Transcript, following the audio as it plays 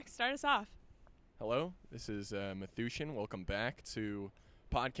Start us off. Hello, this is Mathushin. Welcome back to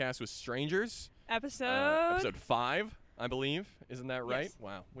Podcast with Strangers. Episode 5, I believe. Isn't that right? Yes.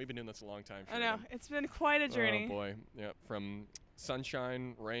 Wow, we've been doing this a long time. I know. It's been quite a journey. Oh, boy. Yeah, from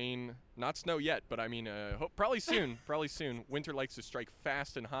sunshine, rain, not snow yet, but I mean, probably soon. Probably soon. Winter likes to strike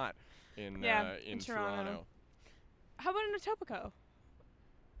fast and hot in Toronto. How about in Etobicoke?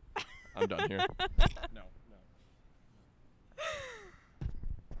 I'm done here. No.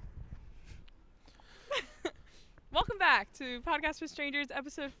 Welcome back to Podcast with Strangers,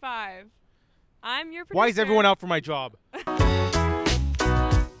 episode 5. I'm your producer. Why is everyone out for my job?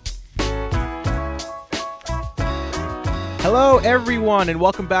 Hello, everyone, and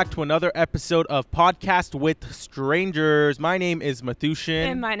welcome back to another episode of Podcast with Strangers. My name is Mathushin.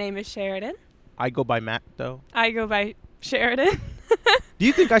 And my name is Sheridan. I go by Matt, though. I go by Sheridan. Do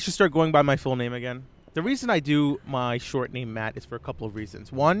you think I should start going by my full name again? The reason I do my short name Matt is for a couple of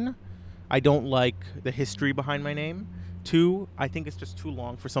reasons. One, I don't like the history behind my name. 2, I think it's just too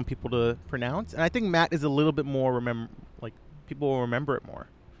long for some people to pronounce. And I think Matt is a little bit more people will remember it more.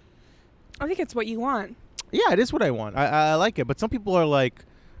 I think it's what you want. Yeah, it is what I want. I like it. But some people are like...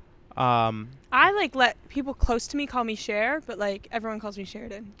 I let people close to me call me Cher, but everyone calls me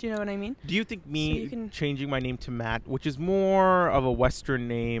Sheridan. Do you know what I mean? Do you think changing my name to Matt, which is more of a Western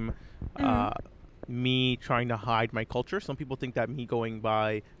name, me trying to hide my culture? Some people think that me going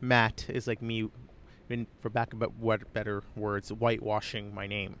by Matt is like me, for better words, whitewashing my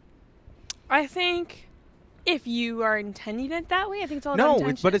name. I think if you are intending it that way, I think it's all about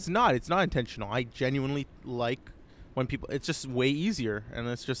intention. No, but it's not. It's not intentional. I genuinely like when people... It's just way easier, and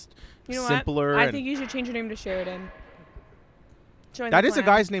it's just simpler. I think you should change your name to Sheridan. That is a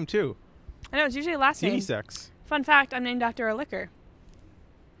guy's name, too. I know, it's usually a last name. Sex. Fun fact, I'm named after a liquor.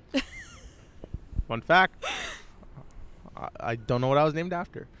 Fun fact. I don't know what I was named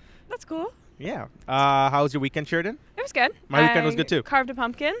after. That's cool. Yeah. How was your weekend, Sheridan? It was good. My weekend was good, too. Carved a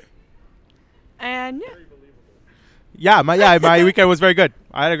pumpkin. And yeah. My weekend was very good.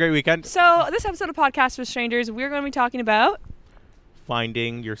 I had a great weekend. So this episode of Podcast with Strangers, we're going to be talking about...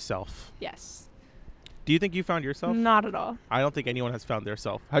 finding yourself. Yes. Do you think you found yourself? Not at all. I don't think anyone has found their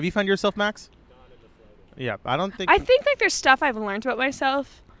self. Have you found yourself, Max? Not in the slightest. Yeah, I don't think... I think there's stuff I've learned about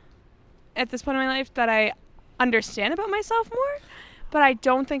myself at this point in my life that I understand about myself more, but I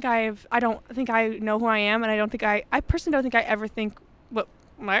don't think I know who I am, and I personally don't think I ever think...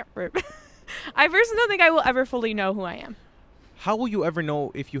 I personally don't think I will ever fully know who I am. How will you ever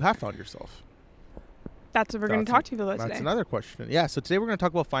know if you have found yourself? That's what we're going to talk to you about today. That's another question. Yeah, so today we're going to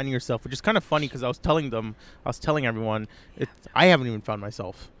talk about finding yourself, which is kind of funny because I was telling everyone, I haven't even found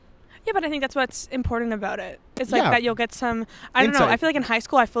myself. Yeah, but I think that's what's important about it. It's that you'll get some... I don't know. I feel like in high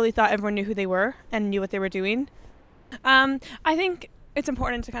school, I fully thought everyone knew who they were and knew what they were doing. I think it's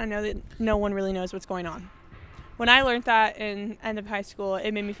important to kind of know that no one really knows what's going on. When I learned that in end of high school,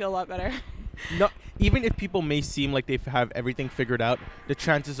 it made me feel a lot better. No, even if people may seem like they have everything figured out, the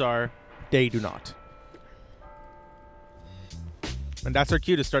chances are they do not. And that's our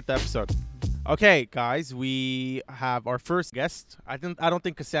cue to start the episode. Okay, guys, we have our first guest. I don't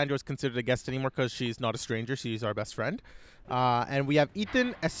think Cassandra is considered a guest anymore because she's not a stranger. She's our best friend. And we have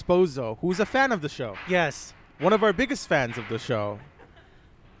Ethan Esposo, who's a fan of the show. Yes. One of our biggest fans of the show.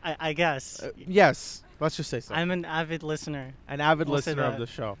 I guess. Yes. Let's just say so. I'm an avid listener. An avid listener of the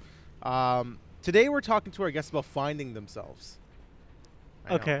show. Today we're talking to our guests about finding themselves.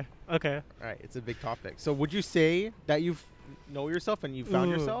 Okay. All right. It's a big topic. So would you say that you know yourself and you found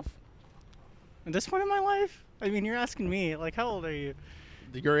yourself? At this point in my life? I mean, you're asking me. How old are you?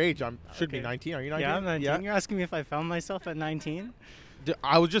 Your age. Should be 19. Are you 19? Yeah, I'm 19. Yeah. You're asking me if I found myself at 19?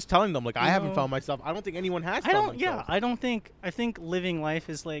 I was just telling them, I haven't found myself. I don't think anyone has found themselves. Yeah, I think living life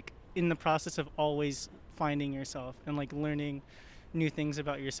is, in the process of always finding yourself and, learning new things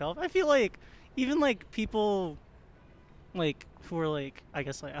about yourself. I feel like even, people, who are, I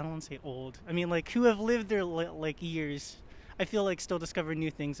guess, I don't want to say old. I mean, who have lived their, years, I feel still discover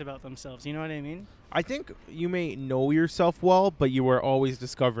new things about themselves. You know what I mean? I think you may know yourself well, but you are always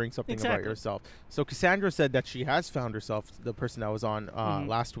discovering something about yourself. So Cassandra said that she has found herself, the person that was on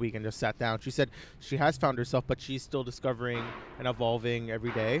last week and just sat down. She said she has found herself, but she's still discovering and evolving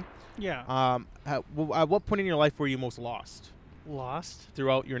every day. Yeah. At what point in your life were you most lost? Lost?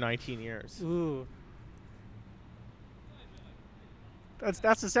 Throughout your 19 years. Ooh.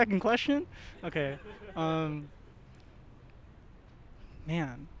 That's the second question? Okay.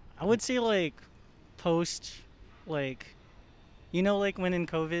 Man, I would say post when in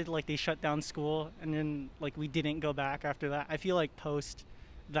COVID they shut down school and then we didn't go back after that. I feel post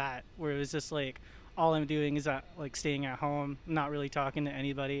that where it was just all I'm doing is like staying at home, not really talking to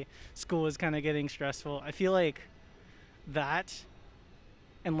anybody. School is kind of getting stressful. I feel like that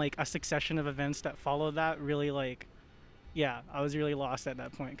and like a succession of events that followed that really like, yeah, I was really lost at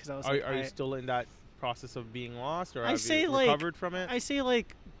that point because I was Are you still in that process of being lost, or I have say you recovered from it? I say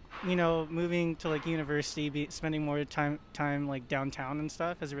like, you know, moving to like university, spending more time like downtown and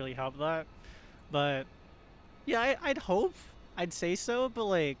stuff has really helped that. But yeah, I'd say so, but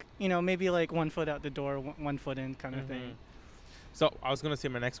like, you know, maybe like 1 foot out the door, 1 foot in kind of thing. So I was gonna say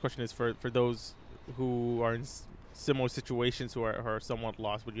my next question is for those who are in similar situations who are somewhat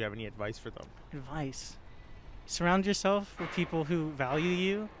lost. Would you have any advice for them? Advice: surround yourself with people who value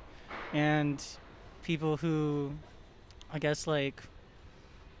you, and people who, I guess, like,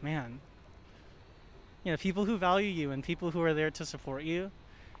 man, yeah, people who value you and people who are there to support you.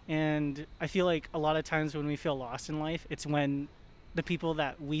 And I feel like a lot of times when we feel lost in life, it's when the people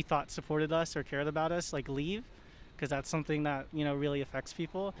that we thought supported us or cared about us like leave, because that's something that, you know, really affects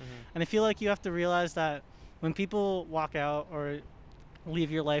people. And I feel like you have to realize that when people walk out or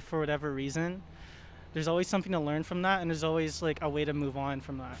leave your life for whatever reason, there's always something to learn from that, and there's always like a way to move on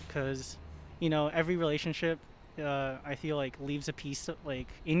from that, because, you know, every relationship I feel like leaves a piece like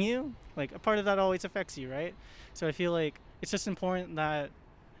in you, like a part of that always affects you, right? So I feel like it's just important that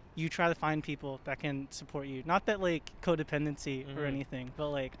you try to find people that can support you, not that like codependency or anything, but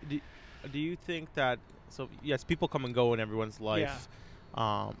like, do you think that, so yes, people come and go in everyone's life,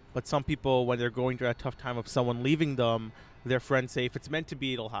 but some people, when they're going through a tough time of someone leaving them, their friends say if it's meant to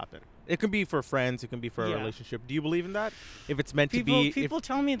be, it'll happen. It can be for friends, it can be for a relationship. Do you believe in that? If it's meant to be, people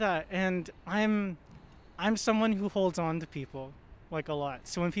tell me that, and I'm someone who holds on to people like a lot.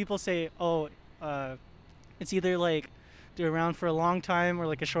 So when people say, oh, it's either like they're around for a long time or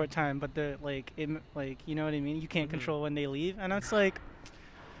like a short time, but they're like, like, you know what I mean? You can't control when they leave. And it's like,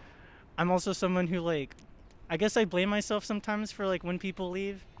 I'm also someone who like, I guess I blame myself sometimes for like when people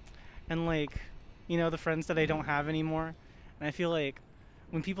leave and like, you know, the friends that I don't have anymore. And I feel like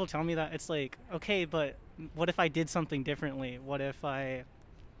when people tell me that, it's like, okay, but what if I did something differently? What if I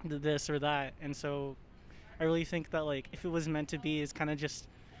did this or that? And so I really think that like if it was meant to be is kind of just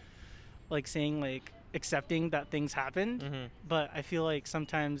like saying like accepting that things happened. But I feel like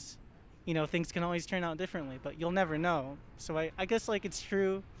sometimes, you know, things can always turn out differently, but you'll never know. So I guess like it's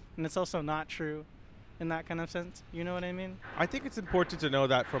true and it's also not true in that kind of sense. You know what I mean? I think it's important to know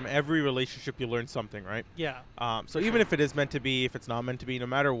that from every relationship you learn something, right? Yeah. So even if it is meant to be, if it's not meant to be, no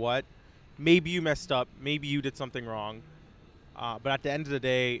matter what, maybe you messed up, maybe you did something wrong, but at the end of the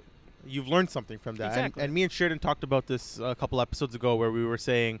day, you've learned something from that. Exactly. And me and Sheridan talked about this a couple episodes ago where we were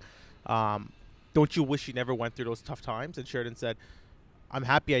saying, don't you wish you never went through those tough times? And Sheridan said, I'm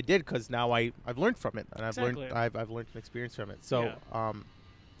happy I did, because now I've learned from it, and I've learned an experience from it. So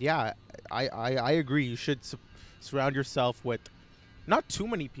I agree. You should surround yourself with not too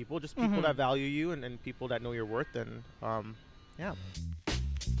many people, just people that value you and people that know your worth. And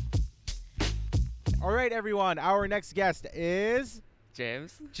all right, everyone. Our next guest is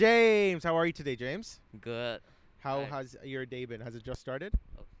James. James, how are you today, James? Good. How has your day been? Has it just started?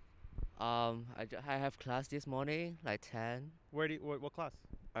 I have class this morning, like 10. What class?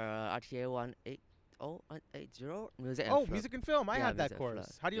 RTA 180 music and Oh, film. music and film. I had that music and course.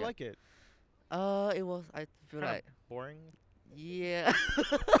 film. How do you like it? It was, I feel Kinda like boring. yeah.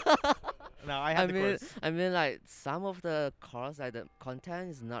 No, I had the course. I mean, like some of the course, like the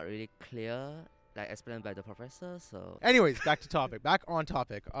content is not really clear, like explained by the professor. So, Anyways, back on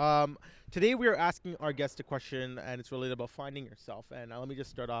topic. Today we are asking our guest a question, and it's related about finding yourself. And let me just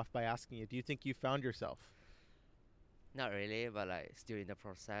start off by asking you: do you think you found yourself? not really, but like still in the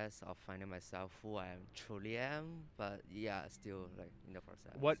process of finding myself who I truly am. But yeah, still like in the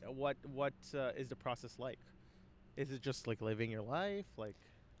process. What is the process like? Is it just like living your life, like?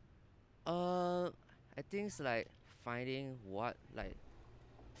 I think it's like finding what like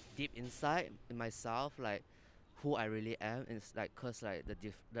deep inside in myself, like who I really am. And it's like cause like the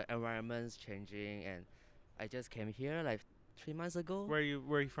environment's changing, and I just came here like 3 months ago. Where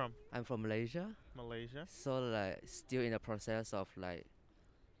are you from? I'm from Malaysia. Malaysia. So like still in the process of like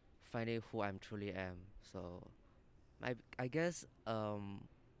finding who I'm truly am. So I guess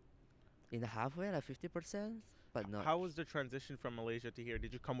in the halfway, like 50%, but not. How was the transition from Malaysia to here?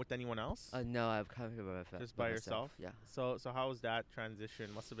 Did you come with anyone else? No, I've come here by myself. Just by yourself? Yeah. So how was that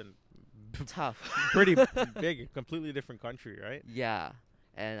transition? Must have been Tough. pretty big, completely different country, right? Yeah,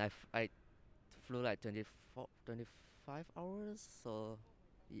 and I flew like 25 hours. So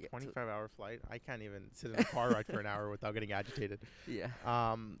yeah. 25-hour flight. I can't even sit in a car ride for an hour without getting agitated. Yeah.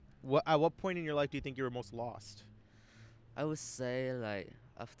 At what point in your life do you think you were most lost? I would say like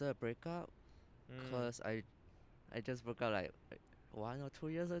after a breakup, Cause I just broke up like 1 or 2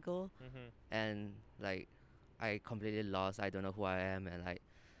 years ago, and like I completely lost. I don't know who I am, and like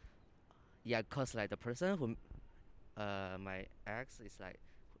cause like the person who my ex is like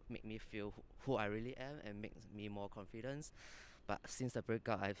make me feel who I really am and makes me more confidence. But since the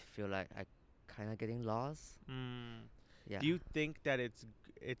breakup, I feel like I kind of getting lost. Yeah. Do you think that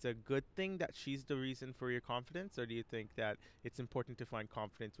it's a good thing that she's the reason for your confidence, or do you think that it's important to find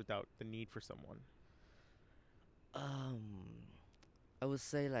confidence without the need for someone? I would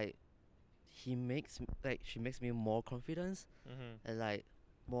say like she makes me more confidence and like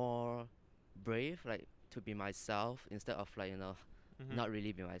more brave, like to be myself instead of like not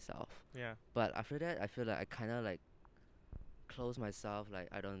really be myself. Yeah. But after that, I feel like I kind of like close myself. Like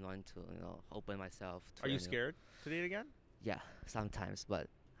I don't want to open myself. To Are you scared to date again? Yeah, sometimes, but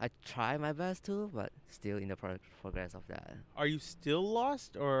I try my best to, but still in the progress of that. Are you still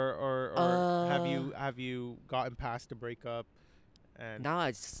lost, or have you gotten past the breakup? And now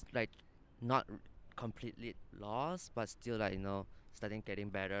it's like not completely lost, but still like starting getting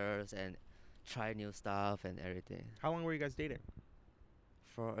better and try new stuff and everything. How long were you guys dating?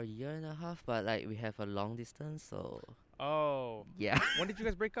 For a year and a half, but like we have a long distance, so. Oh. Yeah. When did you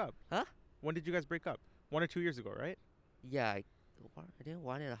guys break up? Huh? When did you guys break up? 1 or 2 years ago, right? Yeah, I think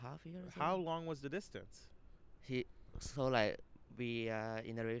 1.5 years. How long was the distance? So like we are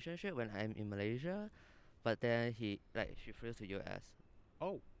in a relationship when I'm in Malaysia, but then she flew to US.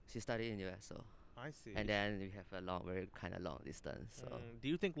 Oh. She studied in US, so. I see. And then we have a very kind of long distance. So. Do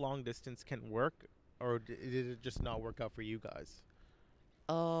you think long distance can work, or did it just not work out for you guys?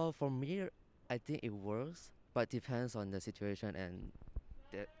 For me, I think it works, but depends on the situation and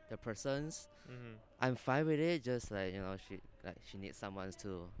the persons. I'm fine with it. Just like she needs someone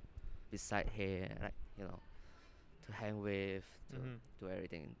to beside her, like to hang with, to do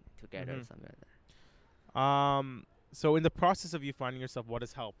everything together, something like that. So in the process of you finding yourself, what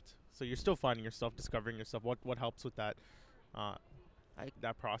has helped? So you're still finding yourself, discovering yourself. What helps with that?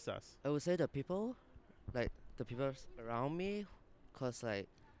 That process. I would say the people, like the people around me, cause like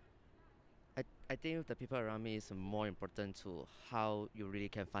I think the people around me is more important to how you really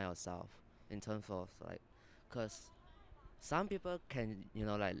can find yourself in terms of like, cause some people can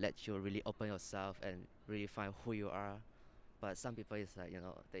like let you really open yourself and really find who you are, but some people is like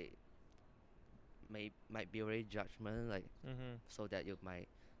they might be very judgment like so that you might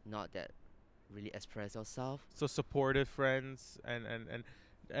not that really express yourself. So supportive friends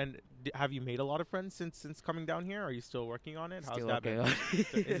and have you made a lot of friends since coming down here? Are you still working on it? Still How's that been?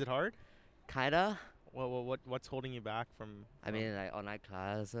 Is it hard? Kinda. Well, what's holding you back from? I mean, like online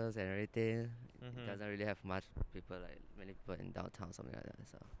classes and everything. It doesn't really have much people, like many people in downtown, something like that.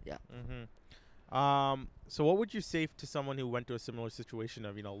 So yeah. So what would you say to someone who went through a similar situation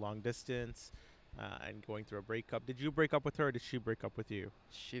of long distance, and going through a breakup? Did you break up with her, or did she break up with you?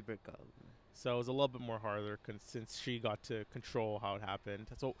 She broke up. So it was a little bit more harder since she got to control how it happened.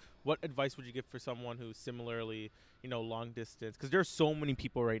 So what advice would you give for someone who's similarly, long distance? Because there's so many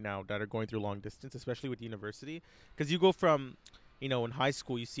people right now that are going through long distance, especially with university. Because you go from, in high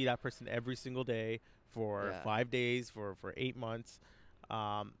school, you see that person every single day for 5 days, for 8 months.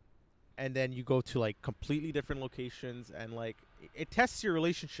 And then you go to like completely different locations, and like it tests your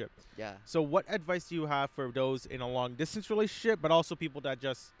relationship. Yeah. So what advice do you have for those in a long distance relationship, but also people that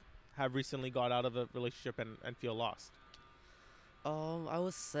just have recently got out of a relationship and feel lost? I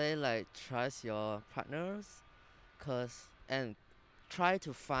would say like trust your partners, and try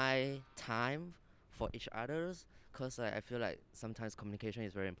to find time for each others, cause like, I feel like sometimes communication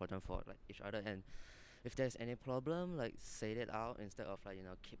is very important for like each other, and if there's any problem, like say it out instead of like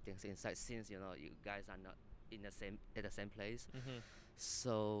keep things inside, since you guys are not at the same place.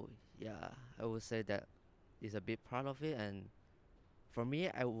 So yeah, I would say that is a big part of it. And for me,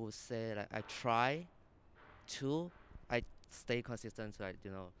 I would say like I stay consistent to like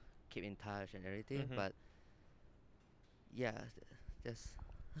keep in touch and everything, but yeah, just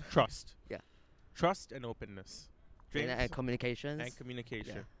trust. Yeah, trust and openness, James, and communications and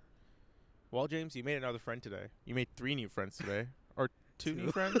communication. Yeah. Well, James, you made another friend today. You made 3 new friends today, or 2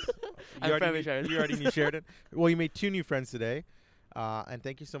 new friends. You already shared it. Well, you made 2 new friends today, and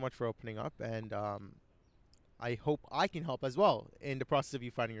thank you so much for opening up. And I hope I can help as well in the process of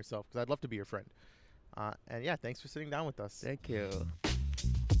you finding yourself, because I'd love to be your friend. And yeah, thanks for sitting down with us. Thank you.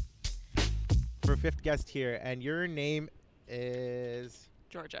 For 5th guest here, and your name is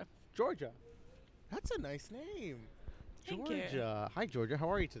Georgia. Georgia. That's a nice name. Thank Georgia. you. Hi, Georgia.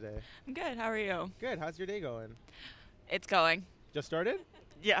 How are you today? I'm good. How are you? Good. How's your day going? It's going. Just started?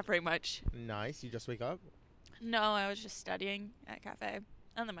 Yeah, pretty much. Nice. You just wake up? No, I was just studying at a cafe,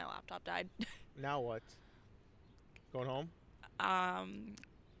 and then my laptop died. Now what? Going home? I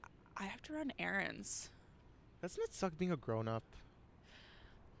have to run errands. Doesn't it suck being a grown-up?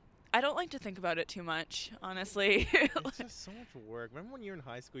 I don't like to think about it too much, honestly. It's just so much work. Remember when you were in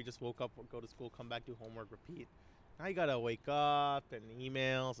high school, you just woke up, go to school, come back, do homework, repeat? Now you gotta wake up and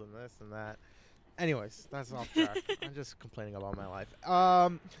emails and this and that. Anyways, that's off track. I'm just complaining about my life.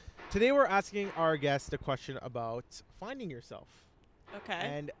 Today we're asking our guest a question about finding yourself. Okay.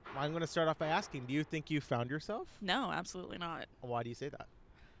 And I'm going to start off by asking, do you think you found yourself? No, absolutely not. Why do you say that?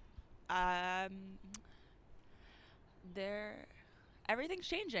 Everything's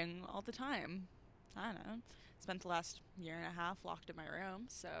changing all the time. I don't know. Spent the last year and a half locked in my room,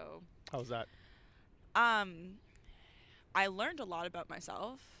 so. How's that? I learned a lot about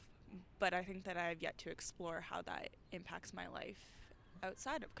myself, but I think that I've yet to explore how that impacts my life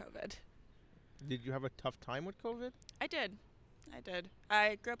outside of COVID. Did you have a tough time with COVID? I did.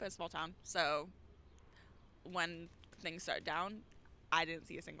 I grew up in a small town, so when things started down, I didn't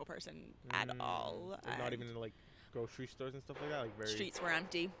see a single person at all. Not even in like grocery stores and stuff like that? Like very streets were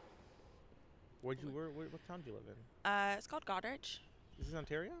empty. What town do you live in? It's called Goderich. Is this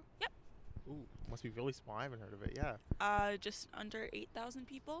Ontario? Yep. Ooh, must be really small. I haven't heard of it. Yeah. Just under 8,000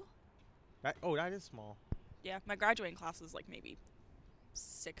 people. That is small. Yeah, my graduating class was like maybe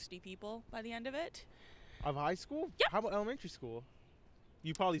 60 people by the end of it. Of high school? Yep. How about elementary school?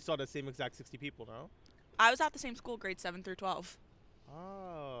 You probably saw the same exact 60 people, no? I was at the same school, grades 7 through 12.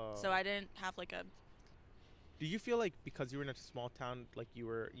 Oh. So I didn't have like a... Do you feel like because you were in a small town, like you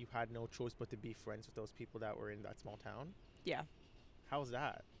had no choice but to be friends with those people that were in that small town? Yeah. How's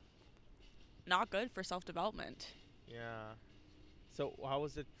that? Not good for self-development. Yeah. So how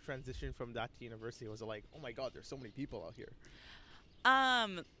was the transition from that to university? Was it like, oh my God, there's so many people out here?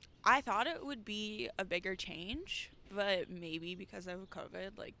 I thought it would be a bigger change, but maybe because of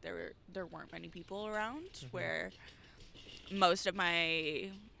COVID, like there weren't many people around. Where most of my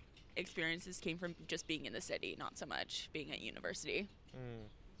experiences came from just being in the city, not so much being at university.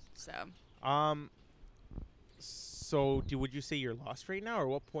 So. So would you say you're lost right now, or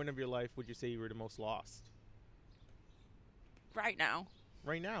what point of your life would you say you were the most lost? Right now.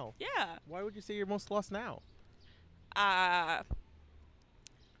 Right now? Yeah. Why would you say you're most lost now?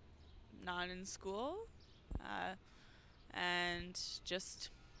 Not in school, and just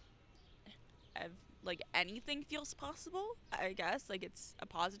like anything feels possible, I guess. Like it's a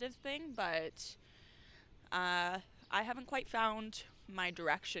positive thing, but I haven't quite found my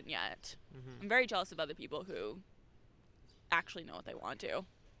direction yet. I'm very jealous of other people who actually know what they want to.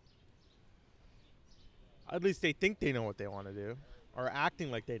 At least they think they know what they want to do, or acting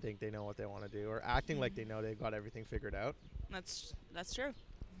like they think they know what they want to do, or acting like they know they've got everything figured out. That's true.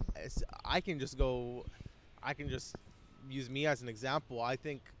 I can just use me as an example. I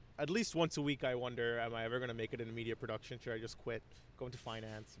think at least once a week I wonder, am I ever going to make it in media production? Should I just quit, go into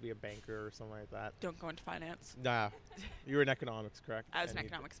finance, be a banker or something like that? Don't go into finance. Nah. You were in economics, correct? I was in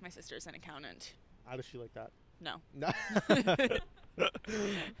economics. My sister's an accountant. How does she like that? No.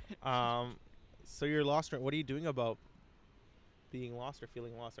 So you're lost. What are you doing about being lost or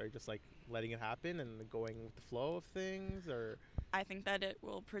feeling lost? Are you just like letting it happen and going with the flow of things, or? I think that it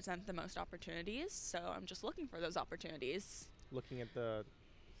will present the most opportunities, so I'm just looking for those opportunities. Looking at the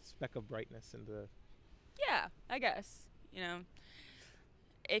speck of brightness in the... Yeah, I guess. You know,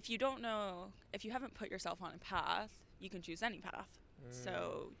 if you haven't put yourself on a path, you can choose any path.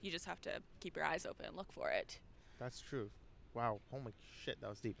 So you just have to keep your eyes open and look for it. That's true. Wow. Holy shit, that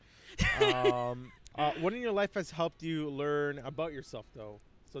was deep. What in your life has helped you learn about yourself, though?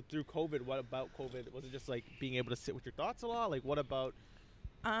 So through COVID, what about COVID? Was it just like being able to sit with your thoughts a lot? Like what about...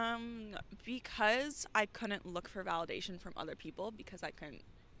 Because I couldn't look for validation from other people because I couldn't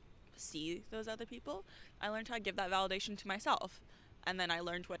see those other people, I learned how to give that validation to myself. And then I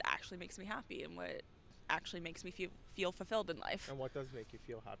learned what actually makes me happy and what actually makes me feel fulfilled in life. And what does make you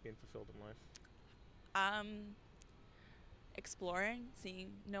feel happy and fulfilled in life? Exploring,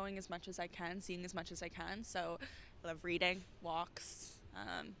 knowing as much as I can, seeing as much as I can. So I love reading, walks.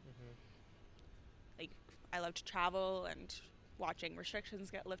 Like I love to travel and watching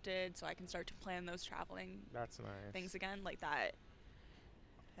restrictions get lifted so I can start to plan those traveling That's nice. things again. Like that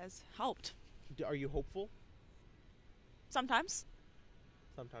has helped. Are you hopeful? Sometimes.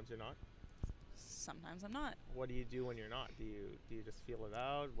 Sometimes you're not? Sometimes I'm not. What do you do when you're not? Do you just feel it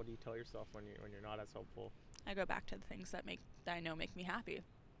out? What do you tell yourself when you're not as hopeful? I go back to the things that I know make me happy.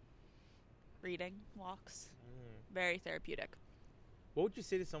 Reading, walks, very therapeutic. What would you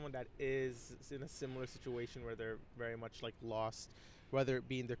say to someone that is in a similar situation where they're very much like lost, whether it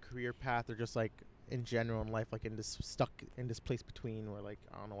be in their career path or just like in general in life, like stuck in this place between where like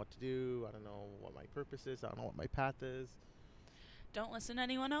I don't know what to do, I don't know what my purpose is, I don't know what my path is? Don't listen to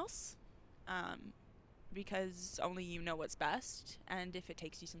anyone else, because only you know what's best. And if it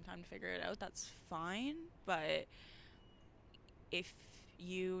takes you some time to figure it out, that's fine. But if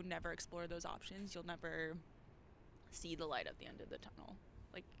you never explore those options, you'll never see the light at the end of the tunnel.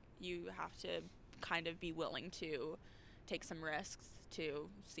 Like, you have to kind of be willing to take some risks to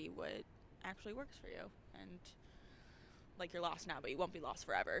see what actually works for you. And like, you're lost now, but you won't be lost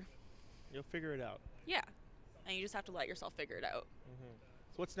forever. You'll figure it out. Yeah. And you just have to let yourself figure it out. Mm-hmm.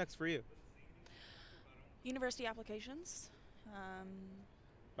 So what's next for you? University applications.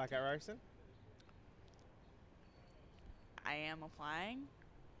 Back at Ryerson? I am applying.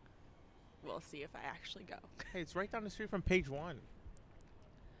 We'll see if I actually go. Hey, it's right down the street from Page 1.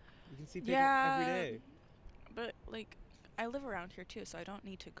 You can see Page 1 every day. But, like, I live around here, too, so I don't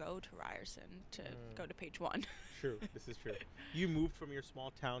need to go to Ryerson to go to Page 1. True. This is true. You moved from your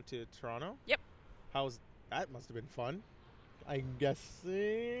small town to Toronto? Yep. That must have been fun. I'm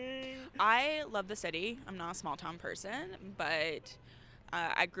guessing. I love the city. I'm not a small town person, but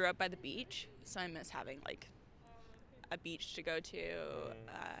I grew up by the beach, so I miss having, like, a beach to go to,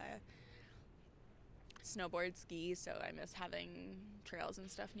 snowboard, ski, so I miss having trails and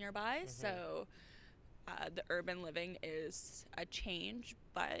stuff nearby. Mm-hmm. So the urban living is a change,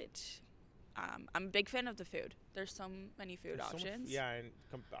 but I'm a big fan of the food. There's so many food options. And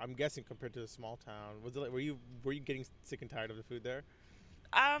I'm guessing compared to the small town, was it like, were you getting sick and tired of the food there?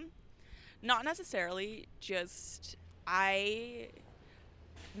 Not necessarily. Just my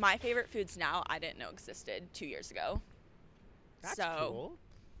favorite foods now I didn't know existed 2 years ago. That's cool.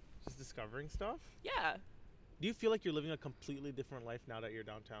 Just discovering stuff? Yeah. Do you feel like you're living a completely different life now that you're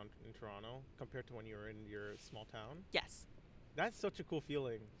downtown in Toronto compared to when you were in your small town? Yes. That's such a cool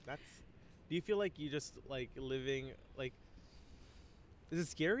feeling. Do you feel like you just like living like? Is it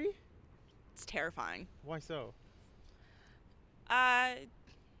scary? It's terrifying. Why so?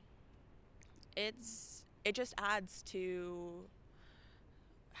 It just adds to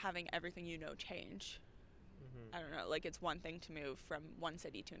having everything change. Mm-hmm. I don't know, like, it's one thing to move from one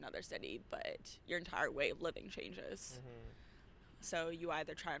city to another city, but your entire way of living changes. Mm-hmm. So you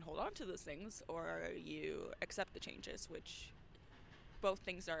either try and hold on to those things or you accept the changes, which both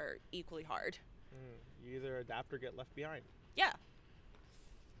things are equally hard. You either adapt or get left behind. Yeah.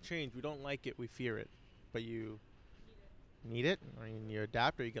 Change, we don't like it, we fear it. But you need it, or you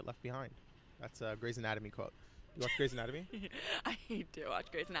adapt or you get left behind. That's a Grey's Anatomy quote. You watch Grey's Anatomy? I do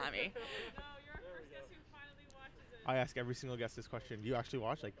watch Grey's Anatomy. No, you're our first guest who finally watches it. I ask every single guest this question. Do you actually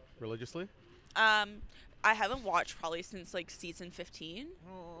watch, like, religiously? I haven't watched probably since, like, season 15.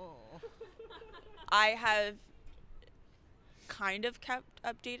 Oh. I have kind of kept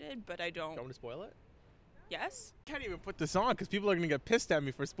updated, but I don't. Don't want to spoil it? Yes? I can't even put this on because people are going to get pissed at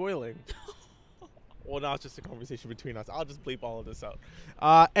me for spoiling. Well, now it's just a conversation between us. I'll just bleep all of this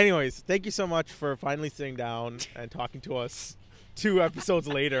out. Anyways, thank you so much for finally sitting down and talking to us 2 episodes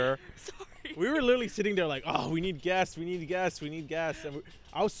later. Sorry. We were literally sitting there like, oh, we need guests. And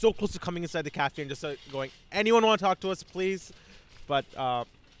I was so close to coming inside the cafe and just going, anyone want to talk to us, please? But I'm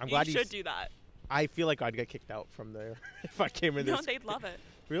glad you should do that. I feel like I'd get kicked out from there if I came in there. No, they'd love it.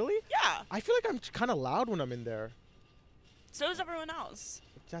 Really? Yeah. I feel like I'm kind of loud when I'm in there. So is everyone else.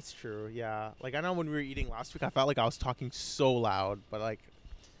 That's true, yeah. Like, I know when we were eating last week, I felt like I was talking so loud, but, like,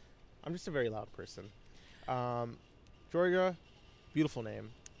 I'm just a very loud person. Georgia, beautiful name.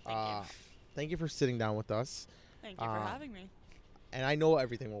 Thank you for sitting down with us. Thank you for having me. And I know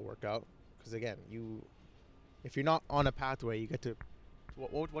everything will work out, because, again, if you're not on a pathway, you get to...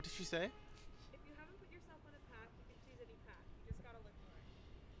 What did she say? If you haven't put yourself on a path, you can choose any path. You just gotta look for it.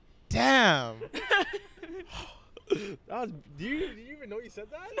 Damn! Do you even know you said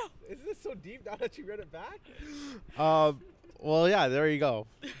that? No. Isn't this so deep now that you read it back? Well, yeah, there you go.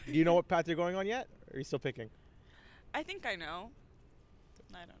 Do you know what path you're going on yet? Or are you still picking? I think I know.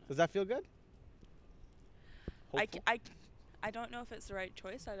 I don't know. Does that feel good? I don't know if it's the right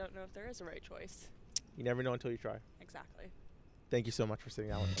choice. I don't know if there is a right choice. You never know until you try. Exactly. Thank you so much for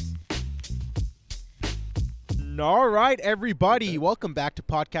sitting down with us. All right, everybody. Welcome back to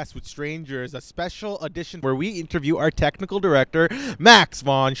Podcast with Strangers, a special edition where we interview our technical director, Max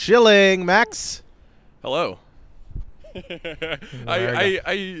von Schilling. Max? Hello.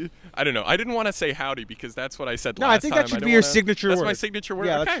 I don't know. I didn't want to say howdy because that's what I said last time. No, I think that should be your signature word. That's my signature word?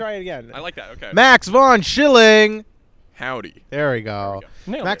 Yeah, okay. Let's try it again. I like that. Okay. Max von Schilling. Howdy. There we go.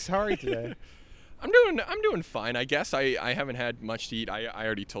 Nailed Max, it. how are you today? I'm doing fine, I guess. I haven't had much to eat. I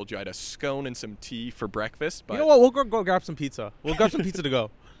already told you I had a scone and some tea for breakfast. But you know what? We'll go grab some pizza. We'll grab some pizza to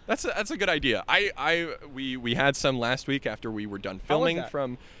go. That's a good idea. We had some last week after we were done filming.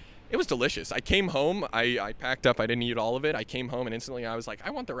 It was delicious. I came home. I packed up. I didn't eat all of it. I came home and instantly I was like, I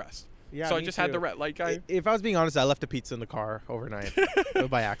want the rest. Yeah, so I just had the rest. If I was being honest, I left a pizza in the car overnight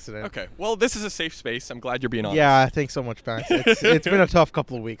by accident. Okay. Well, this is a safe space. I'm glad you're being honest. Yeah, thanks so much, Max. It's been a tough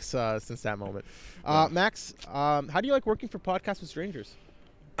couple of weeks since that moment. Max, how do you like working for Podcasts with Strangers?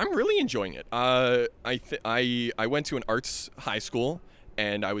 I'm really enjoying it. I went to an arts high school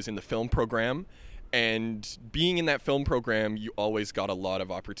and I was in the film program. And being in that film program, you always got a lot of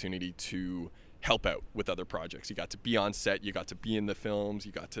opportunity to help out with other projects. You got to be on set, you got to be in the films,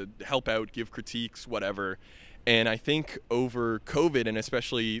 you got to help out, give critiques, whatever. And I think over COVID, and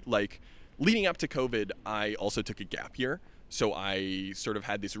especially like leading up to COVID, I also took a gap year. So I sort of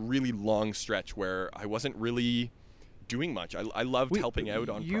had this really long stretch where I wasn't really doing much. I loved helping out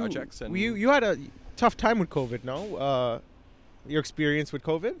on projects. And you had a tough time with COVID, no? Your experience with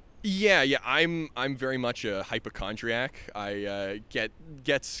COVID? Yeah. I'm very much a hypochondriac. I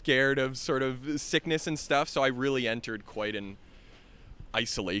get scared of sort of sickness and stuff. So I really entered quite an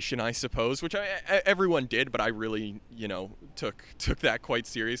isolation, I suppose, which everyone did, but I really, took that quite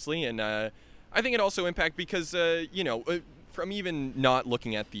seriously. And I think it also impacted because, from even not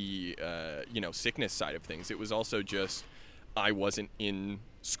looking at the, sickness side of things, it was also just I wasn't in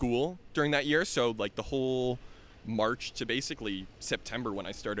school during that year. So like the whole March to basically September when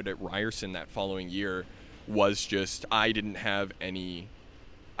I started at Ryerson that following year was just I didn't have any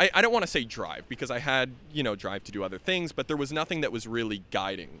I don't want to say drive because I had drive to do other things, but there was nothing that was really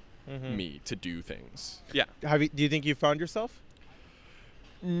guiding me to do things. Yeah. Do you think you found yourself?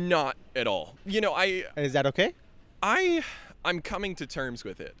 Not at all. Is that okay? I'm coming to terms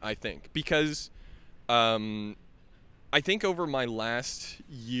with it, I think, because I think over my last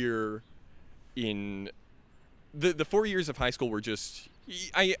year in the 4 years of high school were just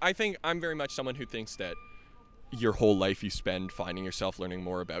I think I'm very much someone who thinks that your whole life you spend finding yourself, learning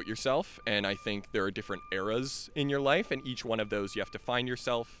more about yourself. And I think there are different eras in your life, and each one of those you have to find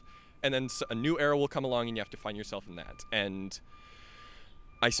yourself, and then a new era will come along and you have to find yourself in that. And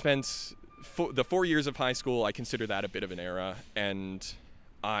I spent the 4 years of high school, I consider that a bit of an era, and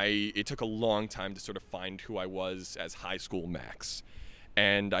it took a long time to sort of find who I was as high school Max.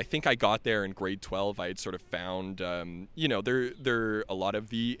 And I think I got there in grade 12. I had sort of found, there a lot of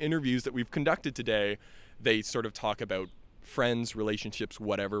the interviews that we've conducted today, they sort of talk about friends, relationships,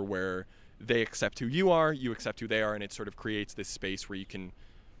 whatever, where they accept who you are, you accept who they are, and it sort of creates this space where you can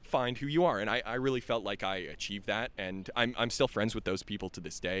find who you are. And I really felt like I achieved that, and I'm still friends with those people to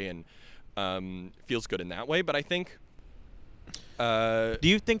this day, and feels good in that way. But I think... do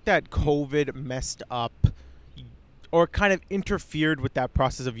you think that COVID messed up or kind of interfered with that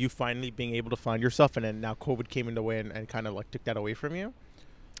process of you finally being able to find yourself, and then now COVID came into way and kind of like took that away from you?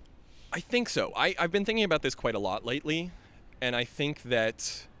 I think so. I've been thinking about this quite a lot lately, and I think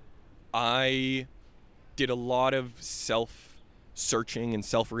that I did a lot of self-searching and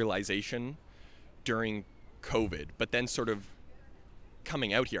self-realization during COVID, but then sort of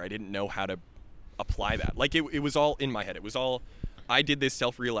coming out here, I didn't know how to apply that. Like it was all in my head. It was all, I did this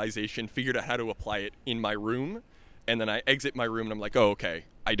self-realization, figured out how to apply it in my room, and then I exit my room and I'm like, oh, okay,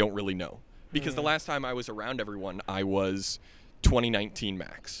 I don't really know. Because the last time I was around everyone, I was 2019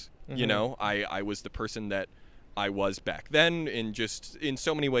 Max. I was the person that I was back then, in just in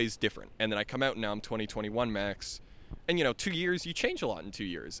so many ways different. And then I come out and now I'm 2021 Max. And 2 years, you change a lot in 2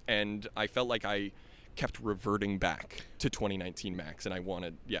 years. And I felt like I kept reverting back to 2019 Max, and I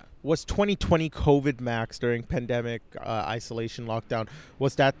wanted, Was 2020 COVID Max during pandemic, isolation, lockdown,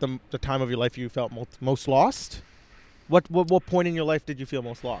 was that the time of your life you felt most lost? What point in your life did you feel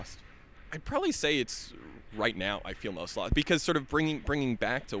most lost? I'd probably say it's right now I feel most lost, because sort of bringing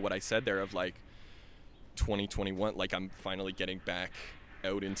back to what I said there of like 2021, like I'm finally getting back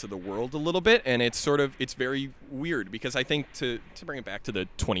out into the world a little bit, and it's very weird, because I think to bring it back to the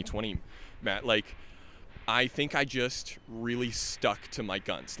 2020 Matt, like I think I just really stuck to my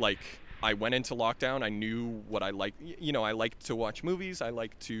guns. Like I went into lockdown, I knew what I liked. I like to watch movies, I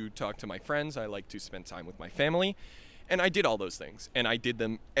like to talk to my friends, I like to spend time with my family. And I did all those things, and I did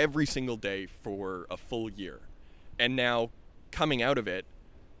them every single day for a full year. And now, coming out of it,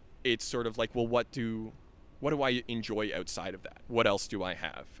 it's sort of like, well, what do I enjoy outside of that? What else do I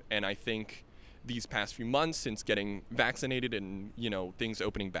have? And I think these past few months, since getting vaccinated and, things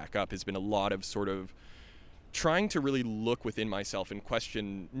opening back up, has been a lot of sort of trying to really look within myself and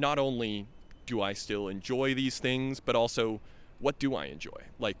question, not only do I still enjoy these things, but also, what do I enjoy?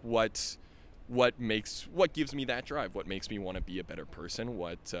 Like, what what gives me that drive, what makes me want to be a better person,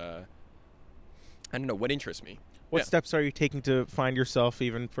 what I don't know, what interests me. What steps are you taking to find yourself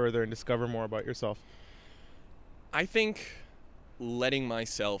even further and discover more about yourself? I think letting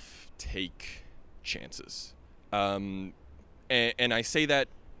myself take chances. And I say that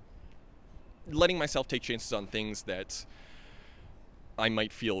letting myself take chances on things that I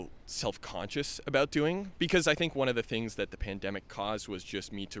might feel self-conscious about doing, because I think one of the things that the pandemic caused was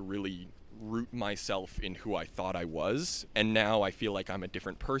just me to really root myself in who I thought I was, and now I feel like I'm a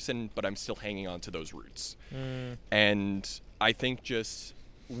different person, but I'm still hanging on to those roots. And I think just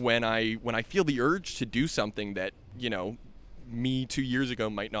when I feel the urge to do something that, you know, me 2 years ago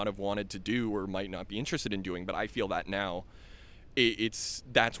might not have wanted to do or might not be interested in doing, but I feel that now,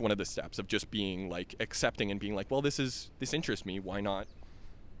 that's one of the steps of just being like accepting and being like, well, this interests me, why not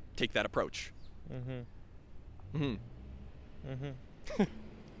take that approach?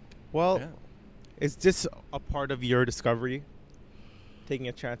 Well, is this a part of your discovery, taking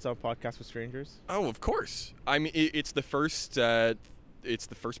a chance on Podcasts with Strangers? Oh, of course. I mean, it's the first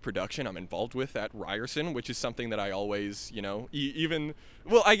production I'm involved with at Ryerson, which is something that I always, you know,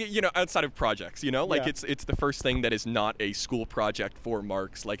 outside of projects, you know, like it's the first thing that is not a school project for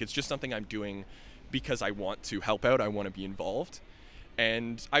Marks. Like, it's just something I'm doing because I want to help out. I want to be involved.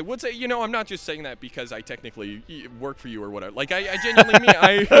 And I would say, you know, I'm not just saying that because I technically work for you or whatever. Like, I genuinely mean,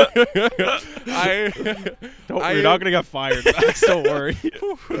 you're not going to get fired, Max. Don't worry.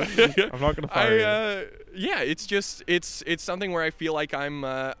 I'm not going to fire you. Yeah, it's just, it's something where I feel like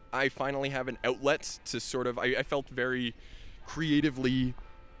I finally have an outlet to sort of, I felt very creatively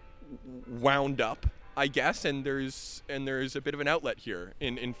wound up, I guess, and there's a bit of an outlet here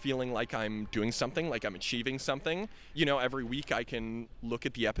in feeling like I'm doing something, like I'm achieving something. You know, every week I can look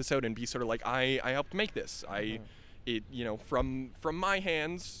at the episode and be sort of like, I helped make this. You know, from my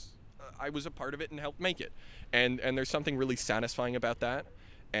hands, I was a part of it and helped make it. And there's something really satisfying about that,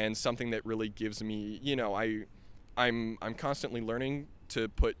 and something that really gives me, you know, I'm constantly learning to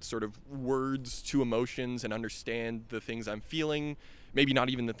put sort of words to emotions and understand the things I'm feeling. Maybe not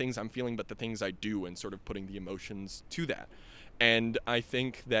even the things I'm feeling, but the things I do, and sort of putting the emotions to that. And I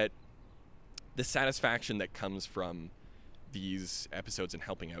think that the satisfaction that comes from these episodes and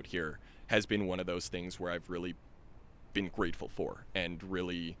helping out here has been one of those things where I've really been grateful for, and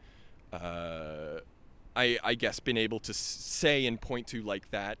really, I guess, been able to say and point to,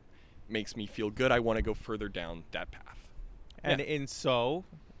 like, that makes me feel good. I want to go further down that path. And in so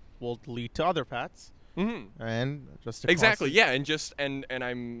will lead to other paths. And just exactly, yeah, and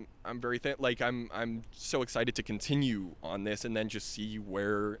I'm very like I'm so excited to continue on this, and then just see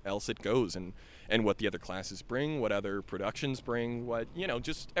where else it goes, and what the other classes bring, what other productions bring, what, you know,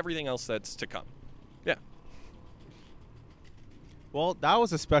 just everything else that's to come. Yeah. Well, that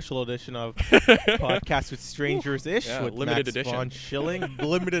was a special edition of Podcasts with Strangers-ish with limited Max edition. von Schilling,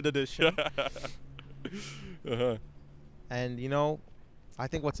 limited edition. Uh-huh. And, you know, I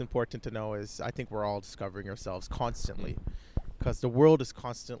think what's important to know is I think we're all discovering ourselves constantly, because the world is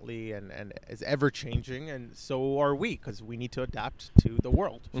constantly and is ever changing, and so are we, because we need to adapt to the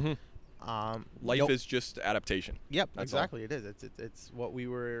world. Life is just adaptation. Yep, That's exactly. All. It is. It's what we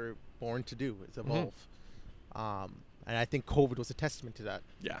were born to do. It's evolve. And I think COVID was a testament to that.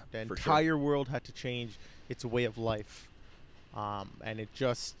 Yeah, the for entire world had to change its way of life, and it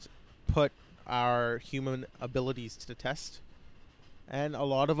just put our human abilities to the test. And a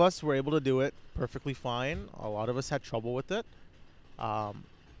lot of us were able to do it perfectly fine. A lot of us had trouble with it.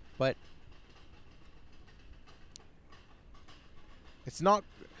 But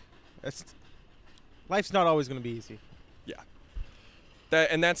life's not always going to be easy. Yeah.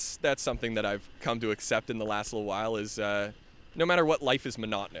 That's something that I've come to accept in the last little while is no matter what, life is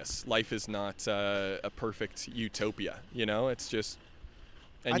monotonous. Life is not a perfect utopia, you know? It's just...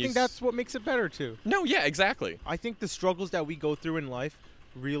 I think that's what makes it better, too. No, yeah, exactly. I think the struggles that we go through in life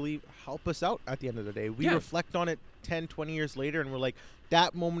really help us out at the end of the day. We reflect on it 10, 20 years later, and we're like,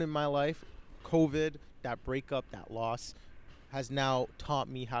 that moment in my life, COVID, that breakup, that loss, has now taught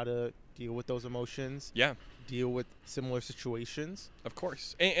me how to deal with those emotions. Yeah. Deal with similar situations. Of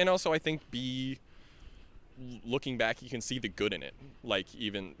course. And also, I think, looking back, you can see the good in it. Like,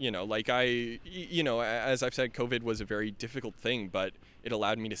 even, you know, like as I've said, COVID was a very difficult thing, but it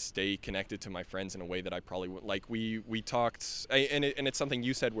allowed me to stay connected to my friends in a way that I probably would. Like, we talked, and it's something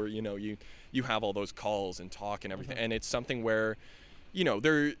you said where, you know, you have all those calls and talk and everything, and it's something where, you know,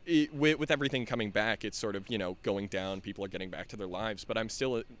 with everything coming back, it's sort of, you know, going down, people are getting back to their lives, but I'm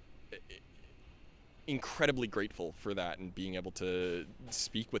still incredibly grateful for that, and being able to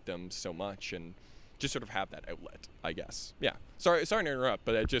speak with them so much, and just sort of have that outlet, I guess. Yeah. Sorry to interrupt,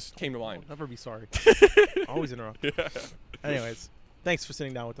 but it just came to mind. Never be sorry. Always interrupt. Yeah. Anyways, thanks for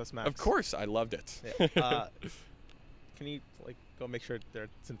sitting down with us, Max. Of course, I loved it. Yeah. Can you go make sure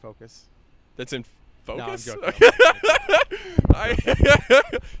it's in focus? That's in focus? No, I'm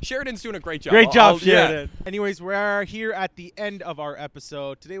joking. Sheridan's doing a great job. Great job, Sheridan. Yeah. Anyways, we're here at the end of our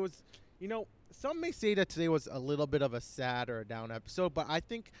episode. Today was, some may say that today was a little bit of a sad or a down episode, but I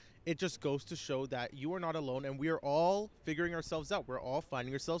think it just goes to show that you are not alone, and we are all figuring ourselves out. We're all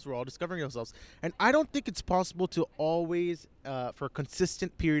finding ourselves. We're all discovering ourselves. And I don't think it's possible to always, for a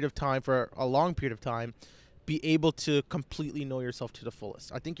consistent period of time, for a long period of time, be able to completely know yourself to the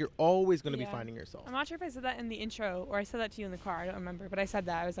fullest. I think you're always going to be finding yourself. I'm not sure if I said that in the intro or I said that to you in the car. I don't remember, but I said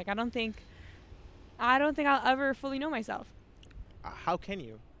that. I was like, I don't think I'll ever fully know myself. How can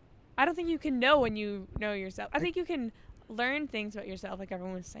you? I don't think you can know when you know yourself. I think you can learn things about yourself, like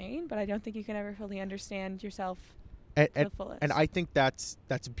everyone was saying, but I don't think you can ever fully understand yourself to the fullest. And I think that's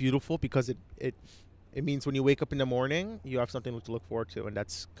beautiful, because it means when you wake up in the morning, you have something to look forward to, and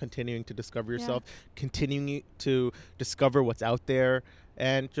that's continuing to discover yourself, continuing to discover what's out there,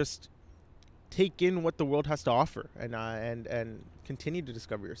 and just take in what the world has to offer, and continue to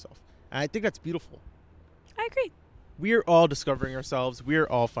discover yourself. And I think that's beautiful. I agree. We're all discovering ourselves. We're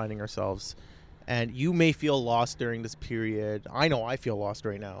all finding ourselves. And you may feel lost during this period. I know I feel lost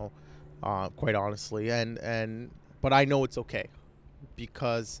right now, quite honestly. But I know it's okay,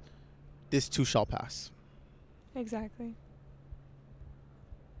 because this too shall pass. Exactly.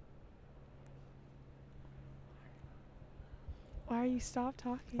 Why are you stop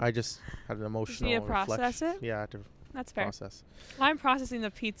talking? I just had an emotional you need to process it? Yeah, I had to That's fair. process. I'm processing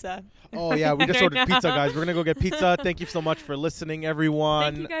the pizza. Oh, yeah, we just ordered pizza, guys. We're going to go get pizza. Thank you so much for listening,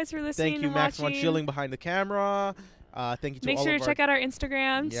 everyone. Thank you guys for listening. Thank you, Max von Schilling, behind the camera. Thank you to Make all sure of to check out our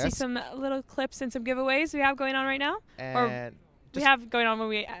Instagram, Yes. see some little clips and some giveaways we have going on right now. And We have going on when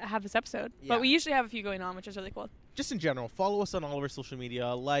we have this episode. Yeah. But we usually have a few going on, which is really cool. just in general, follow us on all of our social media.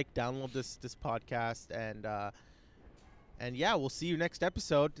 Download this podcast. And yeah, we'll see you next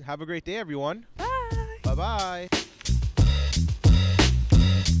episode. Have a great day, everyone. Bye. Bye-bye.